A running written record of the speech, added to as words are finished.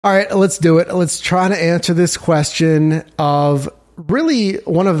All right, let's do it. Let's try to answer this question of really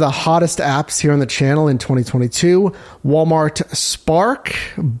one of the hottest apps here on the channel in 2022, Walmart Spark.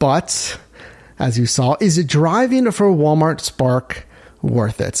 But as you saw, is driving for Walmart Spark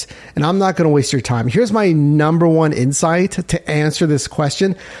worth it? And I'm not going to waste your time. Here's my number one insight to answer this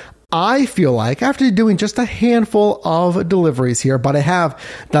question. I feel like after doing just a handful of deliveries here, but I have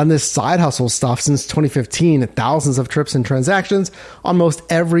done this side hustle stuff since 2015, thousands of trips and transactions on most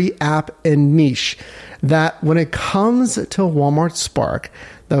every app and niche, that when it comes to Walmart Spark,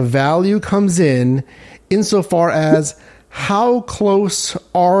 the value comes in insofar as how close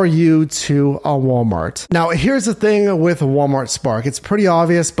are you to a Walmart? Now, here's the thing with Walmart Spark. It's pretty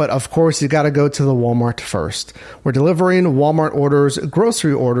obvious, but of course, you got to go to the Walmart first. We're delivering Walmart orders,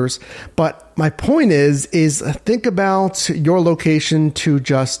 grocery orders. But my point is think about your location to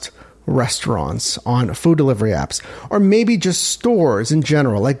just restaurants on food delivery apps, or maybe just stores in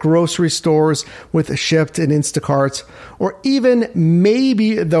general, like grocery stores with Shipt and Instacarts, or even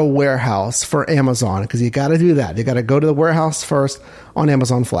maybe the warehouse for Amazon, because you got to do that. You got to go to the warehouse first on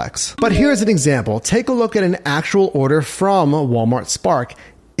Amazon Flex. But here's an example. Take a look at an actual order from Walmart Spark.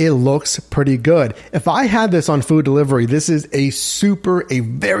 It looks pretty good. If I had this on food delivery, this is a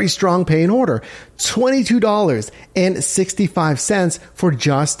very strong paying order. $22.65 for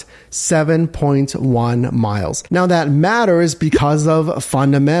just 7.1 miles. Now that matters because of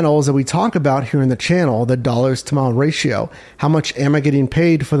fundamentals that we talk about here in the channel, the dollars to mile ratio. How much am I getting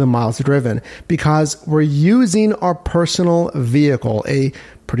paid for the miles driven? Because we're using our personal vehicle, a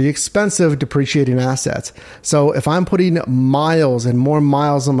pretty expensive depreciating asset. So if I'm putting miles and more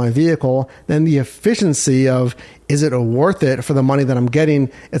miles on my vehicle, then the efficiency of is it worth it for the money that I'm getting,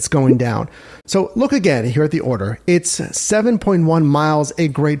 it's going down. So look again here at the order. It's 7.1 miles, a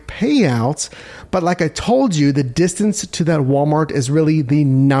great payout. But like I told you, the distance to that Walmart is really the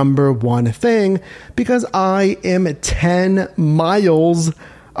number one thing because I am 10 miles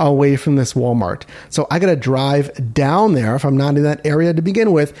away from this Walmart. So I got to drive down there if I'm not in that area to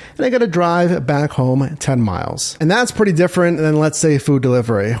begin with, and I got to drive back home 10 miles. And that's pretty different than, let's say, food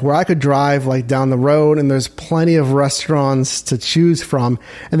delivery, where I could drive like down the road and there's plenty of restaurants to choose from.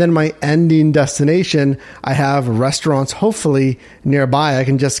 And then my ending destination, I have restaurants hopefully nearby. I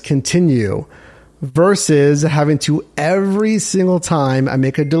can just continue. Versus having to every single time I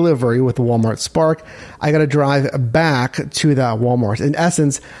make a delivery with Walmart Spark, I got to drive back to that Walmart. In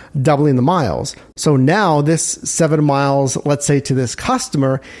essence, doubling the miles. So now this 7 miles, let's say to this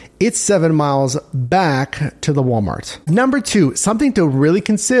customer, it's 7 miles back to the Walmart. Number two, something to really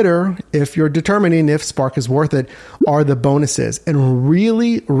consider if you're determining if Spark is worth it are the bonuses, and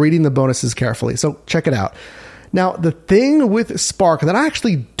really reading the bonuses carefully. So check it out. Now, the thing with Spark that I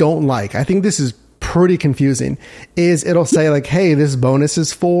actually don't like, I think this is pretty confusing, is it'll say like, hey, this bonus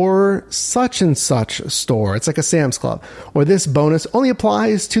is for such and such store. It's like a Sam's Club. Or this bonus only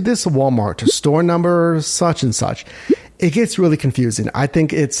applies to this Walmart, store number such and such. It gets really confusing. I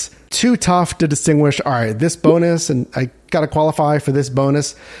think it's too tough to distinguish, all right, this bonus, and I got to qualify for this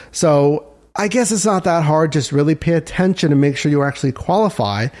bonus. So I guess it's not that hard. Just really pay attention and make sure you actually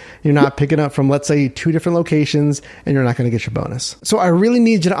qualify. You're not picking up from, let's say, 2 different locations and you're not going to get your bonus. So I really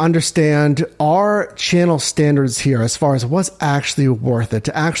need you to understand our channel standards here as far as what's actually worth it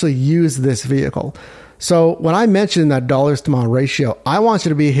to actually use this vehicle. So when I mentioned that dollars to mile ratio, I want you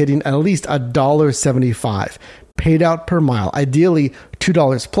to be hitting at least $1.75 paid out per mile, ideally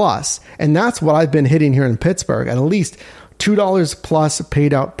 $2 plus. And that's what I've been hitting here in Pittsburgh, at least $2 plus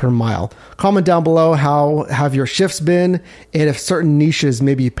paid out per mile. Comment down below how have your shifts been, and if certain niches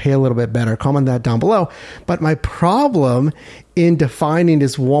maybe pay a little bit better. Comment that down below. But my problem in defining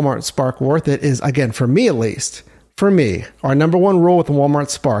is Walmart Spark worth it is, again, for me at least, for me, our number one rule with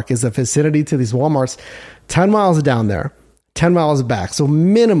Walmart Spark is the vicinity to these Walmarts, 10 miles down there, 10 miles back. So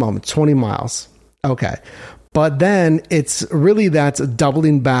minimum 20 miles. Okay. But then it's really that's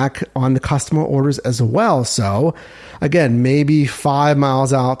doubling back on the customer orders as well. So again, maybe 5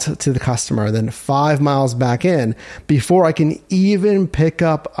 miles out to the customer, then 5 miles back in before I can even pick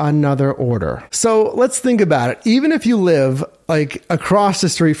up another order. So let's think about it. Even if you live like across the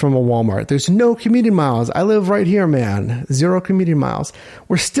street from a Walmart, there's no commuting miles. I live right here, man. 0 commuting miles.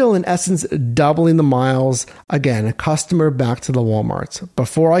 We're still in essence doubling the miles. Again, a customer back to the Walmarts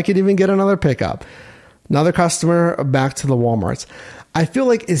before I could even get another pickup. Another customer back to the Walmarts. I feel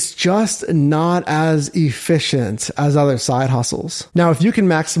like it's just not as efficient as other side hustles. Now, if you can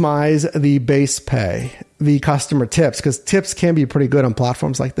maximize the base pay, the customer tips, because tips can be pretty good on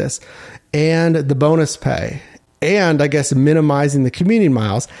platforms like this, and the bonus pay, and I guess minimizing the commuting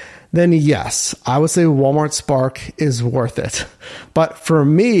miles, then yes, I would say Walmart Spark is worth it. But for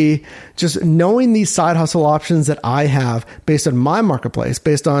me, just knowing these side hustle options that I have based on my marketplace,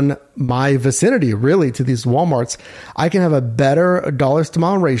 based on my vicinity really to these Walmarts, I can have a better dollars to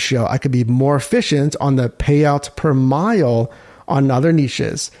mile ratio. I could be more efficient on the payout per mile on other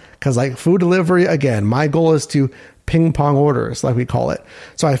niches. Because like food delivery, again, my goal is to ping pong orders, like we call it.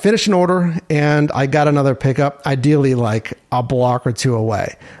 So I finish an order and I got another pickup, ideally like a block or two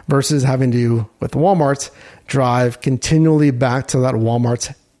away, versus having to, with Walmart, drive continually back to that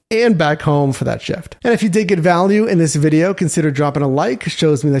Walmart and back home for that shift. And if you did get value in this video, consider dropping a like. It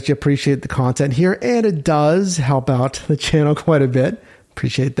shows me that you appreciate the content here, and it does help out the channel quite a bit.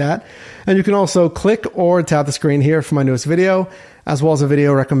 Appreciate that. And you can also click or tap the screen here for my newest video, as well as a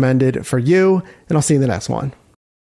video recommended for you. And I'll see you in the next one.